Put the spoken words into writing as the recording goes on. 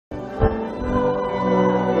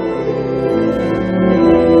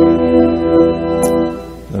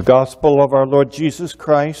The Gospel of our Lord Jesus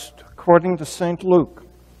Christ according to St. Luke.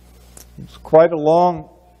 It's quite a long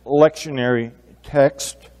lectionary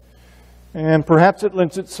text, and perhaps it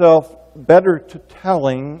lends itself better to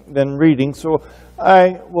telling than reading, so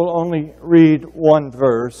I will only read one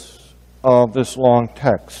verse of this long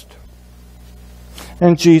text.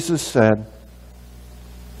 And Jesus said,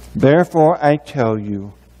 "Therefore I tell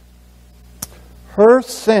you, her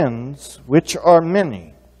sins, which are many,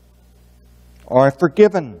 are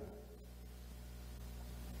forgiven,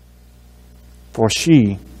 for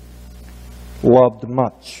she loved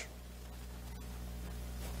much.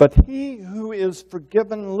 But he who is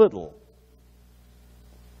forgiven little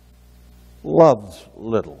loves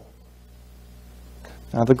little."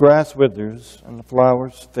 Now the grass withers and the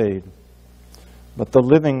flowers fade, but the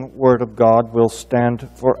living word of God will stand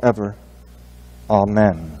forever.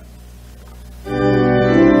 Amen.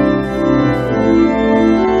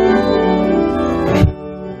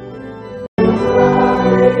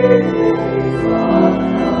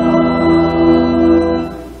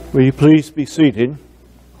 Will you please be seated?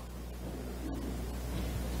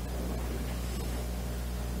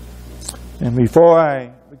 And before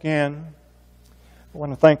I begin, I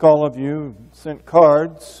want to thank all of you who sent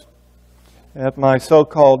cards at my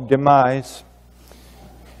so-called demise.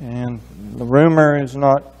 And the rumor is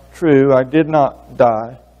not true. I did not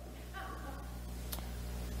die.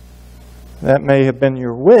 That may have been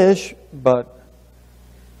your wish, but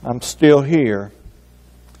I'm still here.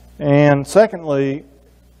 And secondly,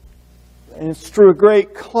 it's through a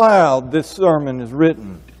great cloud this sermon is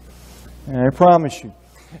written. And I promise you.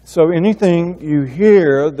 So anything you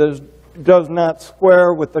hear that does not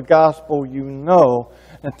square with the gospel you know,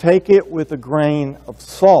 and take it with a grain of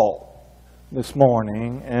salt this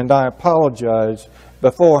morning, and I apologize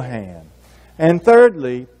beforehand. And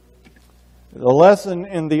thirdly, the lesson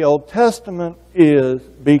in the Old Testament is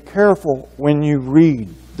be careful when you read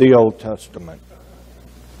the Old Testament.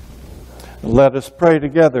 Let us pray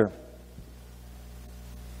together.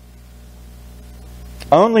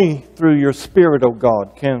 Only through your Spirit, O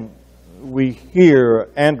God, can we hear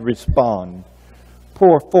and respond.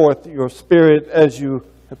 Pour forth your Spirit as you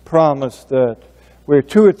have promised that where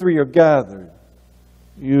two or three are gathered,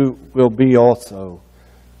 you will be also.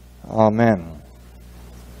 Amen.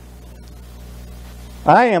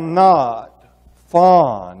 I am not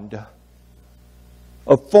fond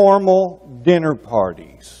of formal dinner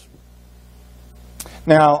parties.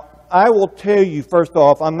 Now, I will tell you, first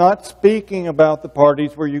off, I'm not speaking about the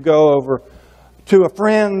parties where you go over to a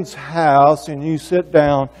friend's house and you sit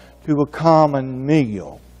down to a common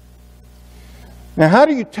meal. Now, how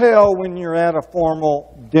do you tell when you're at a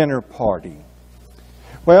formal dinner party?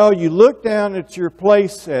 Well, you look down at your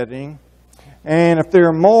place setting, and if there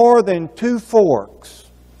are more than 2 forks,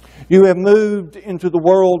 you have moved into the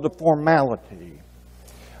world of formality.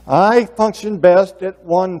 I function best at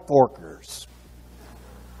 1-forkers.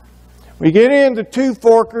 We get into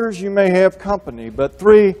 2-forkers, you may have company, but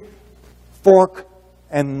 3-fork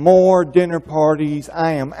and more dinner parties,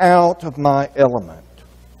 I am out of my element.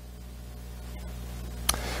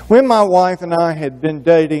 When my wife and I had been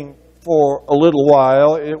dating for a little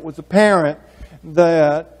while, it was apparent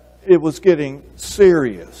that it was getting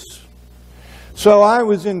serious. So I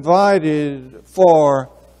was invited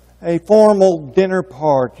for a formal dinner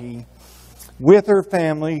party with her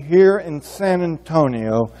family here in San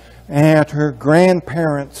Antonio at her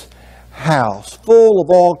grandparents' house, full of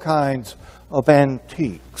all kinds of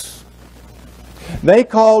antiques. They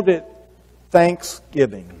called it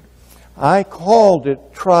Thanksgiving. I called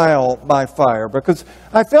it trial by fire because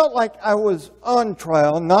I felt like I was on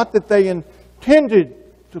trial, not that they intended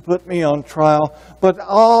to put me on trial, but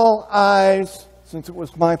all eyes, since it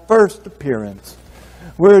was my first appearance,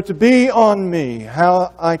 were to be on me,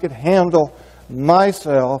 how I could handle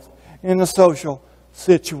myself in a social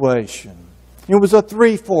situation. It was a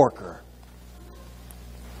 3-forker.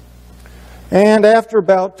 And after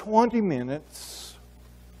about 20 minutes,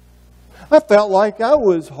 I felt like I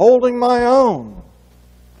was holding my own.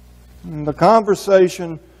 And the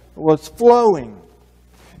conversation was flowing.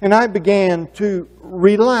 And I began to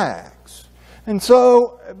relax. And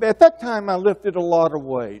so, at that time, I lifted a lot of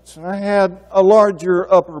weights. And I had a larger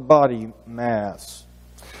upper body mass.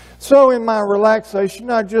 So in my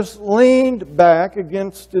relaxation, I just leaned back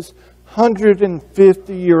against this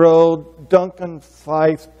 150-year-old Duncan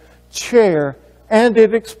Fife chair, and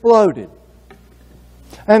it exploded.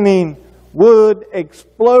 I mean, wood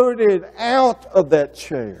exploded out of that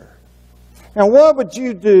chair. Now, what would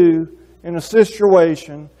you do in a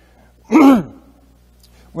situation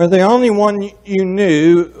where the only one you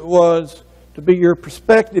knew was to be your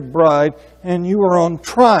prospective bride and you were on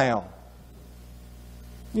trial,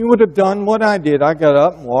 you would have done what I did. I got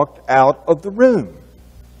up and walked out of the room.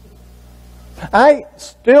 I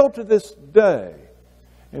still to this day,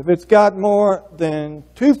 if it's got more than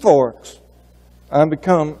 2 forks, I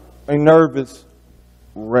become a nervous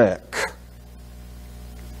wreck.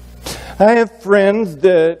 I have friends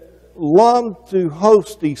that love to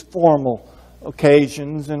host these formal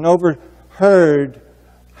occasions and overheard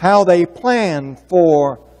how they plan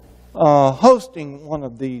for hosting one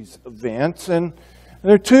of these events. And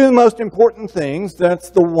there are 2 most important things. That's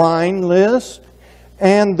the wine list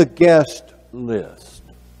and the guest list.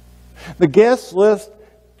 The guest list,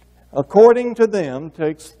 according to them,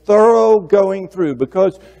 takes thorough going through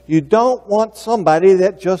because you don't want somebody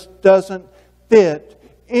that just doesn't fit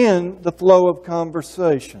in the flow of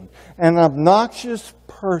conversation. An obnoxious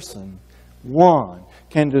person, one,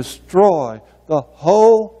 can destroy the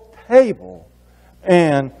whole table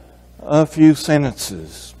in a few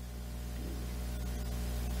sentences.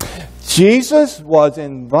 Jesus was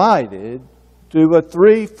invited to a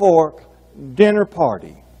 3-fork dinner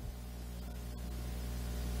party.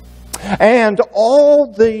 And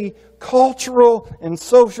all the cultural and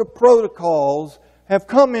social protocols have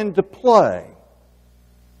come into play.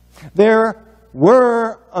 There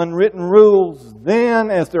were unwritten rules then,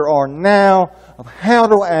 as there are now, of how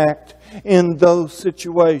to act in those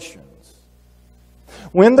situations.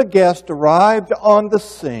 When the guest arrived on the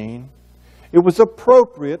scene, it was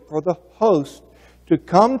appropriate for the host to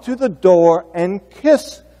come to the door and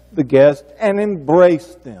kiss the guest and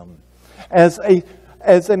embrace them as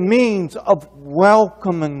a means of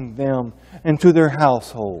welcoming them into their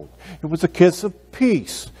household. It was a kiss of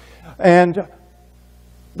peace. And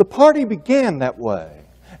the party began that way.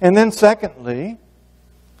 And then secondly,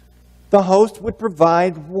 the host would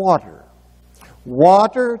provide water.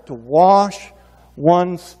 Water to wash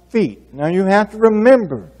one's feet. Now you have to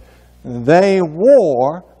remember, they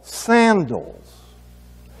wore sandals.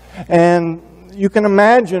 And you can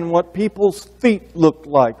imagine what people's feet looked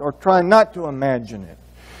like, or try not to imagine it.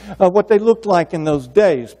 What they looked like in those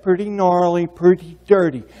days. Pretty gnarly, pretty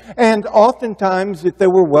dirty. And oftentimes, if they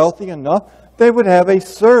were wealthy enough, they would have a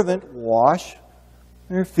servant wash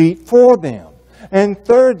their feet for them. And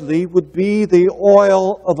thirdly would be the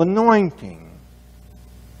oil of anointing.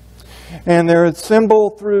 And they're a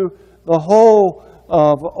symbol through the whole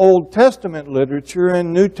of Old Testament literature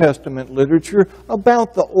and New Testament literature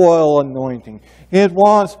about the oil anointing. It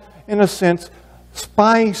was, in a sense,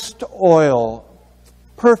 spiced oil,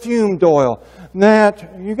 perfumed oil,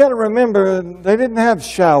 that, you got to remember, they didn't have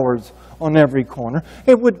showers on every corner.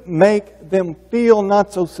 It would make them feel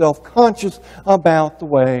not so self-conscious about the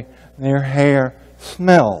way their hair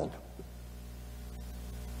smelled.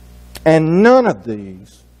 And none of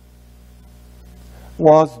these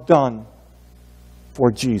was done for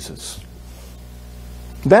Jesus.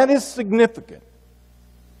 That is significant.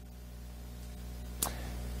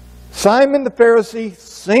 Simon the Pharisee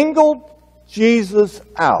singled Jesus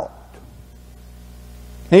out.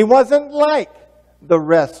 He wasn't like the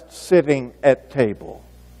rest sitting at table.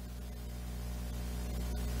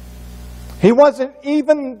 He wasn't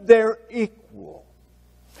even their equal.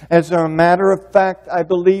 As a matter of fact, I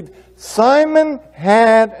believe Simon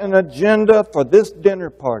had an agenda for this dinner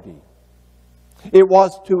party. It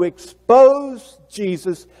was to expose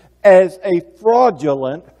Jesus as a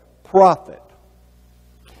fraudulent prophet.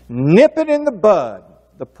 Nip it in the bud,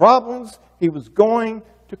 the problems he was going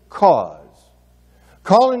to cause.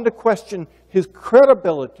 Call into question his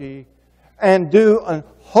credibility and do a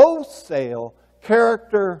wholesale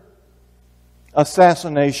character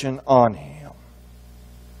assassination on him.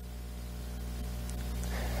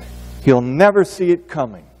 He'll never see it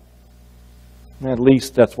coming. At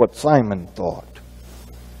least that's what Simon thought.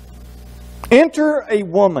 Enter a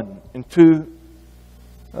woman into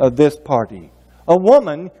this party. A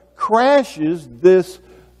woman crashes this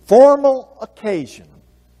formal occasion.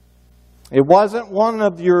 It wasn't one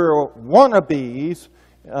of your wannabes,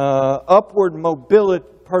 upwardly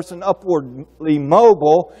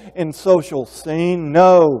mobile in social scene.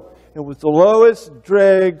 No, it was the lowest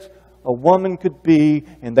dregs a woman could be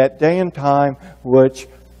in that day and time, which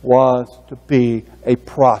was to be a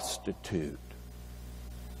prostitute.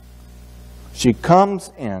 She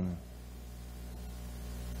comes in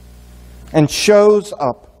and shows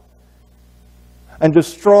up and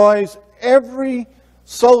destroys every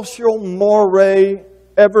social moray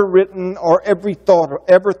ever written or ever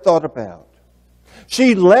thought about.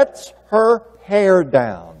 She lets her hair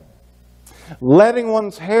down. Letting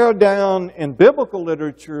one's hair down in biblical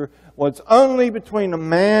literature was only between a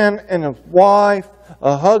man and his wife,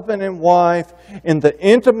 a husband and wife, in the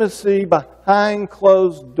intimacy behind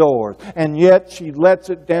closed doors. And yet she lets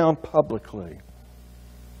it down publicly.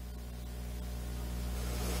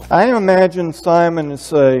 I imagine Simon to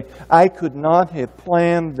say, I could not have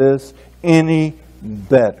planned this any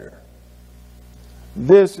better.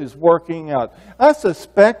 This is working out. I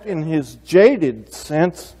suspect in his jaded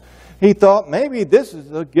sense, he thought, maybe this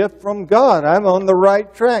is a gift from God. I'm on the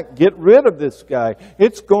right track. Get rid of this guy.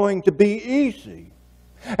 It's going to be easy.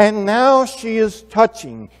 And now she is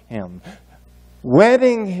touching him,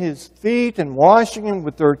 wetting his feet and washing him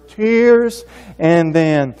with her tears, and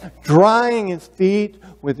then drying his feet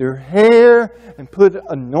with her hair, and put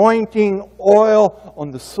anointing oil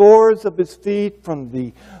on the soles of his feet from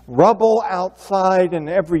the rubble outside in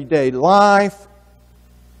everyday life.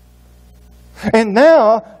 And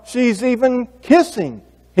now she's even kissing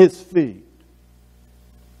his feet.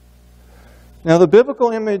 Now the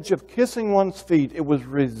biblical image of kissing one's feet, it was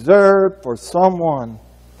reserved for someone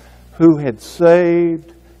who had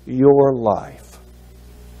saved your life.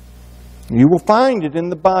 You will find it in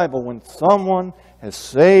the Bible when someone has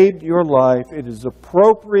saved your life. It is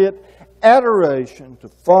appropriate adoration to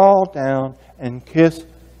fall down and kiss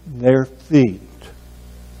their feet.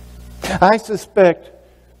 I suspect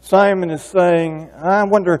Simon is saying, I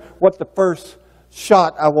wonder what the first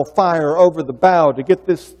shot I will fire over the bow to get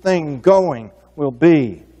this thing going will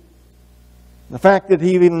be. The fact that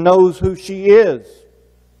he even knows who she is,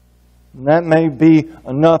 and that may be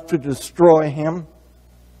enough to destroy him.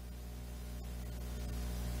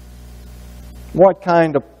 What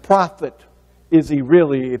kind of prophet is he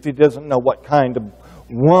really if he doesn't know what kind of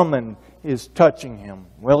woman is touching him?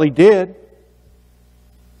 Well, he did.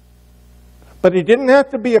 But he didn't have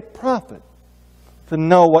to be a prophet to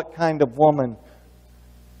know what kind of woman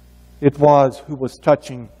it was who was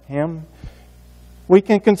touching him. We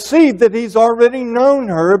can conceive that he's already known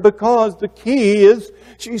her because the key is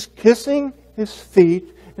she's kissing his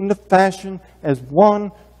feet in the fashion as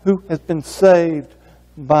one who has been saved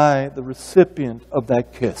by the recipient of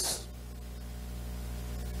that kiss.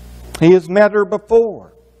 He has met her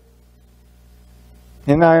before.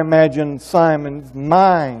 And I imagine Simon's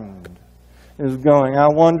mind is going, I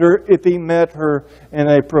wonder if he met her in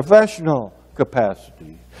a professional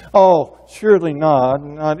capacity. Oh, surely not.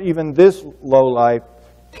 Not even this lowlife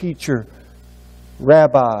teacher,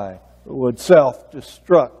 rabbi, would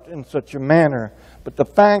self-destruct in such a manner. But the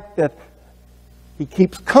fact that he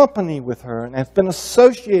keeps company with her and has been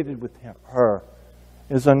associated with her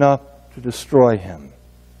is enough to destroy him.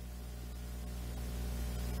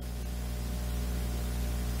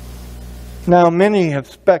 Now, many have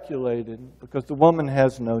speculated because the woman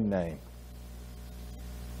has no name.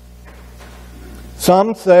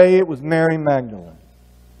 Some say it was Mary Magdalene,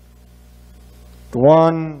 the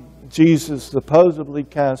one Jesus supposedly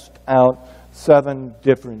cast out 7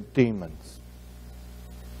 different demons.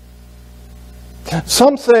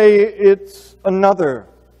 Some say it's another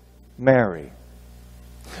Mary.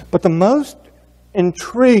 But the most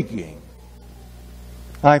intriguing,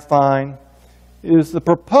 I find, is the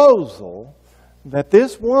proposal that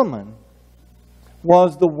this woman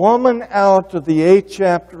was the woman out of the 8th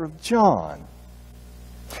chapter of John.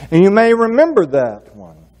 And you may remember that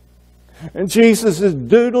one. And Jesus is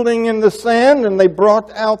doodling in the sand, and they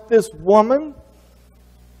brought out this woman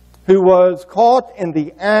who was caught in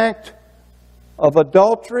the act of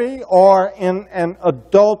adultery or in an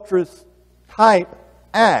adulterous type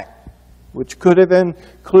act, which could have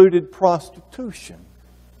included prostitution.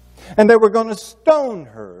 And they were going to stone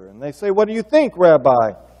her. And they say, what do you think,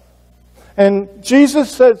 Rabbi? And Jesus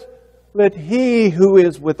says, let he who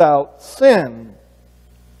is without sin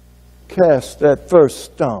cast that first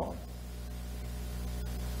stone.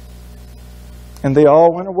 And they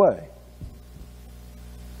all went away.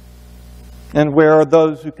 And where are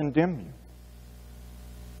those who condemn you?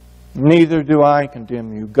 Neither do I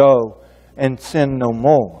condemn you. Go and sin no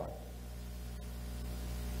more.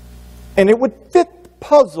 And it would fit the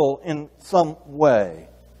puzzle in some way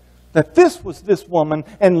that this was this woman,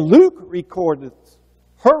 and Luke recorded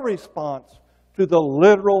her response to the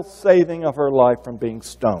literal saving of her life from being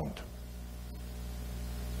stoned.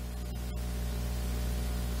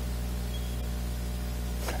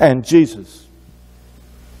 And Jesus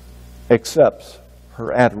accepts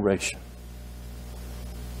her adoration.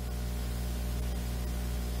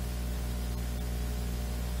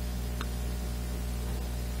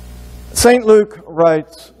 St. Luke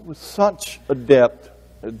writes with such a depth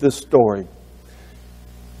this story.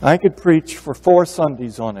 I could preach for 4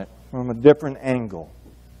 Sundays on it from a different angle.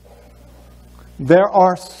 There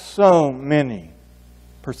are so many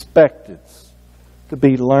perspectives to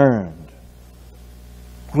be learned.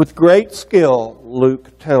 With great skill,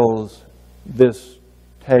 Luke tells this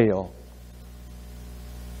tale.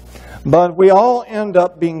 But we all end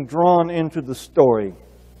up being drawn into the story.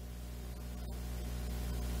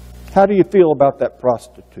 How do you feel about that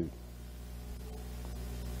prostitute?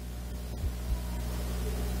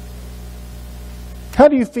 How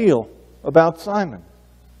do you feel about Simon?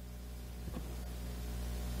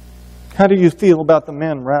 How do you feel about the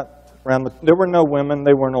men wrapped around the... There were no women,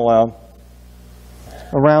 they weren't allowed,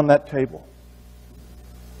 around that table.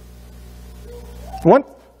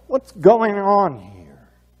 What's going on here?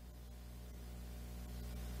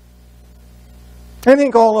 I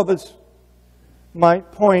think all of us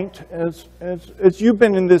might point, as you've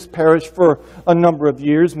been in this parish for a number of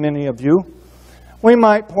years, many of you, we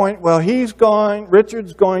might point, well,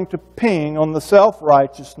 Richard's going to ping on the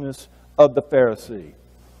self-righteousness of the Pharisee.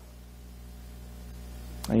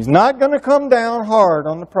 He's not going to come down hard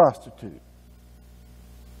on the prostitute.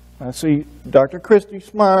 I see Dr. Christie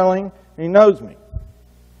smiling. He knows me.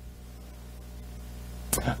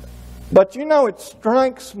 But you know, it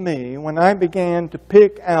strikes me when I began to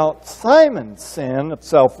pick out Simon's sin of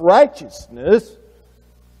self-righteousness,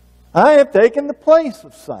 I have taken the place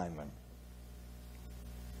of Simon.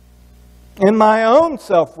 In my own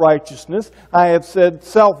self-righteousness, I have said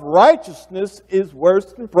self-righteousness is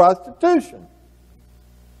worse than prostitution.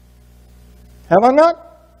 Have I not?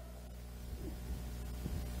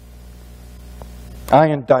 I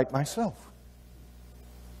indict myself.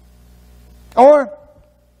 Or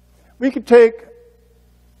we could take,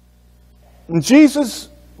 Jesus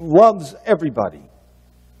loves everybody,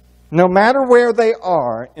 no matter where they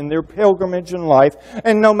are in their pilgrimage in life,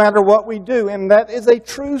 and no matter what we do, and that is a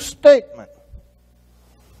true statement.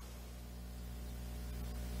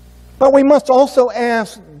 But we must also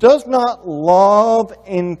ask, does not love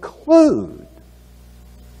include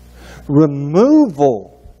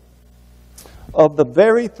removal of the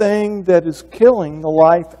very thing that is killing the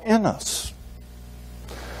life in us?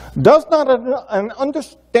 Does not an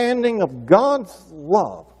understanding of God's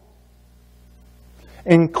love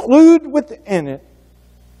include within it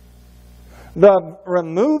the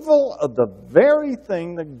removal of the very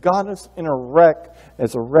thing that got us in a wreck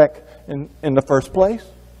in the first place?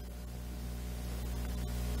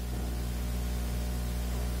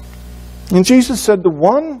 And Jesus said, the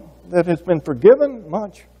one that has been forgiven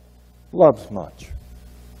much loves much.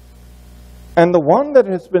 And the one that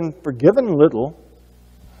has been forgiven little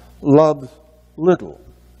loves little.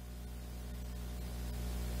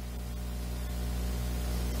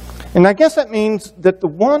 And I guess that means that the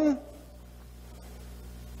one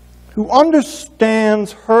who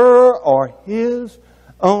understands her or his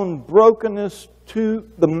own brokenness to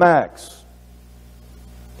the max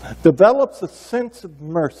develops a sense of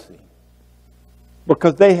mercy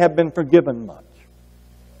because they have been forgiven much.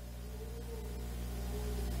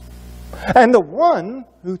 And the one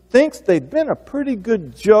who thinks they've been a pretty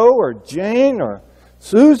good Joe or Jane or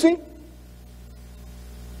Susie,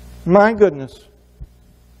 my goodness,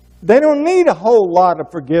 they don't need a whole lot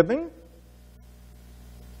of forgiving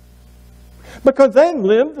because they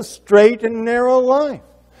lived a straight and narrow life.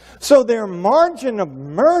 So their margin of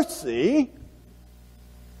mercy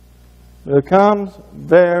becomes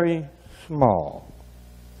very small.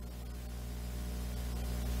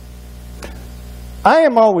 I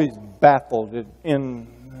am always baffled in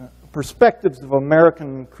perspectives of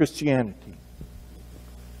American Christianity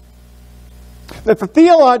that the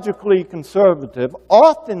theologically conservative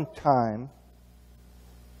oftentimes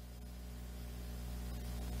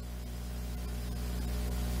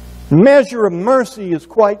measure of mercy is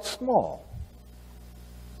quite small.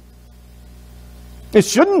 It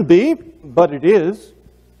shouldn't be, but it is.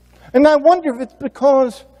 And I wonder if it's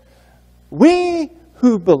because we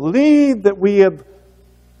who believe that we have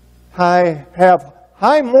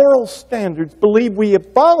high moral standards believe we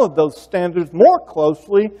have followed those standards more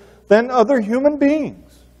closely than other human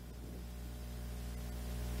beings.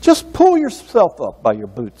 Just pull yourself up by your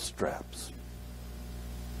bootstraps.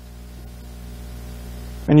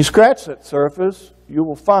 And you scratch that surface, you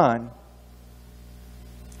will find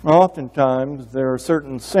oftentimes there are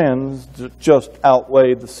certain sins that just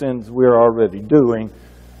outweigh the sins we're already doing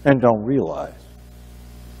and don't realize.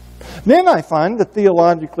 Then I find the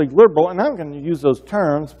theologically liberal, and I'm going to use those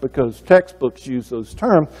terms because textbooks use those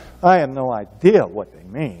terms. I have no idea what they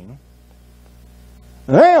mean.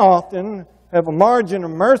 They often have a margin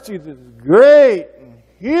of mercy that's great and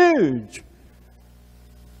huge.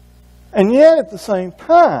 And yet at the same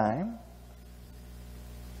time,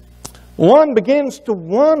 one begins to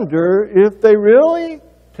wonder if they really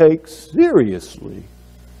take seriously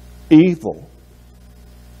evil.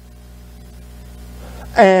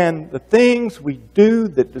 And the things we do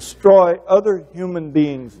that destroy other human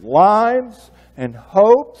beings' lives and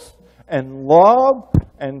hopes and love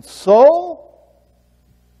and soul,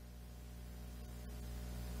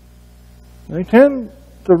 they tend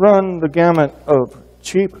to run the gamut of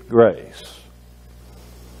cheap grace.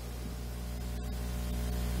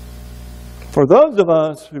 For those of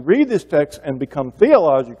us who read this text and become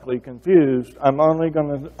theologically confused, I'm only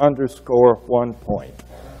going to underscore one point.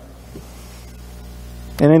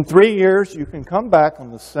 And in 3 years, you can come back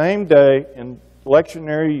on the same day in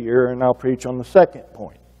lectionary year, and I'll preach on the second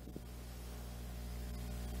point.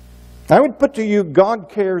 I would put to you, God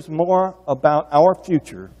cares more about our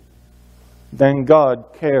future than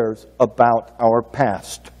God cares about our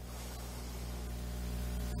past.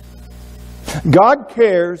 God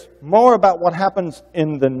cares more about what happens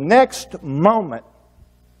in the next moment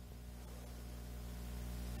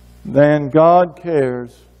than God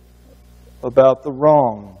cares about the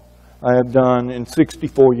wrong I have done in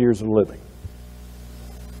 64 years of living.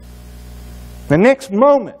 The next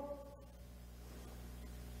moment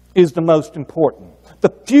is the most important.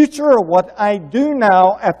 The future of what I do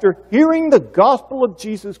now after hearing the gospel of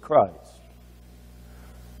Jesus Christ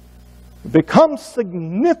becomes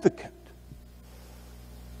significant.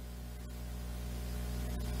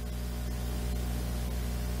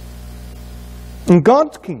 In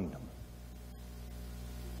God's kingdom,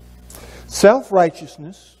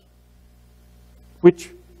 self-righteousness,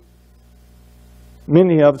 which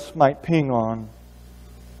many of us might ping on,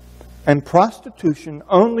 and prostitution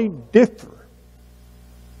only differ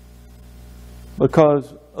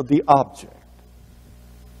because of the object.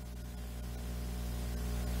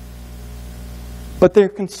 But they're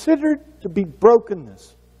considered to be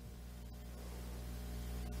brokenness.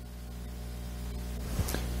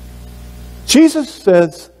 Jesus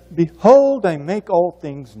says, "Behold, I make all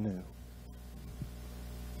things new."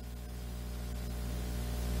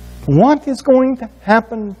 What is going to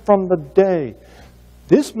happen from the day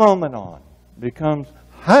this moment on becomes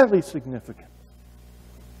highly significant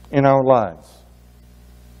in our lives.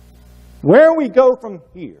 Where we go from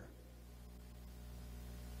here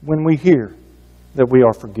when we hear that we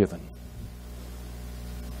are forgiven.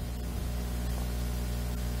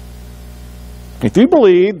 If you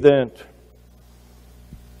believe that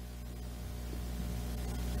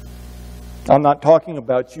I'm not talking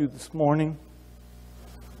about you this morning,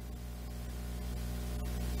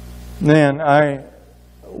 then I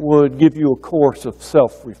would give you a course of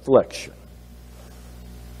self-reflection.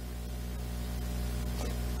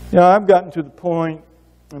 You know, I've gotten to the point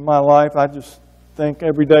in my life, I just think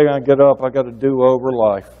every day I get up, I got to do over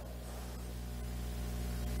life.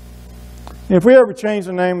 If we ever change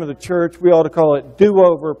the name of the church, we ought to call it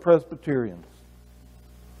Do-Over Presbyterians.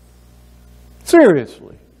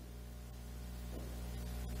 Seriously.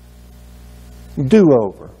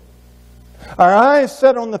 Do-over. Our eyes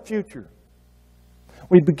set on the future.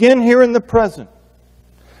 We begin here in the present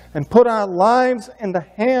and put our lives in the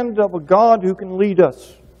hand of a God who can lead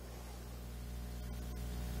us.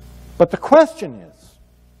 But the question is,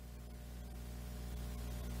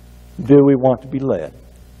 do we want to be led?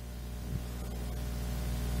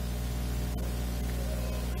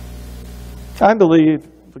 I believe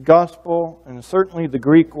the gospel, and certainly the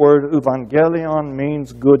Greek word evangelion,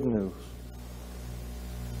 means good news.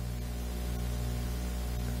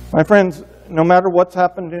 My friends, no matter what's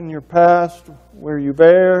happened in your past, where you've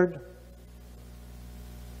erred,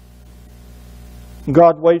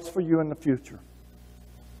 God waits for you in the future.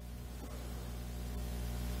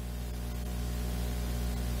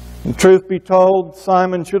 And truth be told,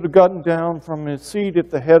 Simon should have gotten down from his seat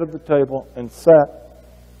at the head of the table and sat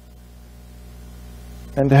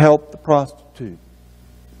and helped the prostitute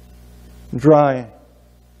dry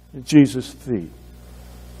Jesus' feet,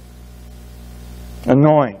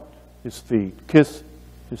 anoint his feet, kiss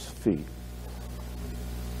his feet.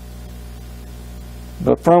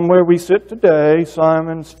 But from where we sit today,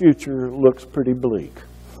 Simon's future looks pretty bleak.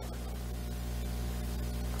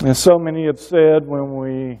 And so many have said, when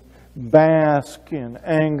we bask in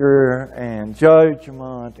anger and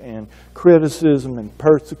judgment and criticism and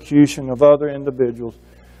persecution of other individuals,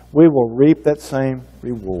 we will reap that same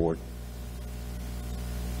reward.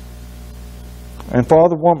 And for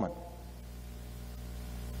the woman,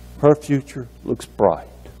 her future looks bright.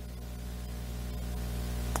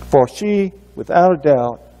 For she, without a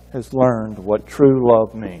doubt, has learned what true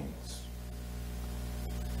love means.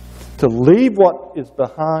 To leave what is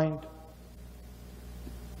behind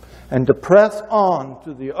and to press on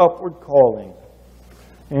to the upward calling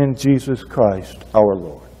in Jesus Christ our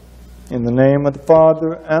Lord. In the name of the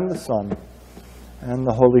Father, and the Son, and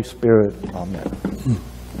the Holy Spirit. Amen.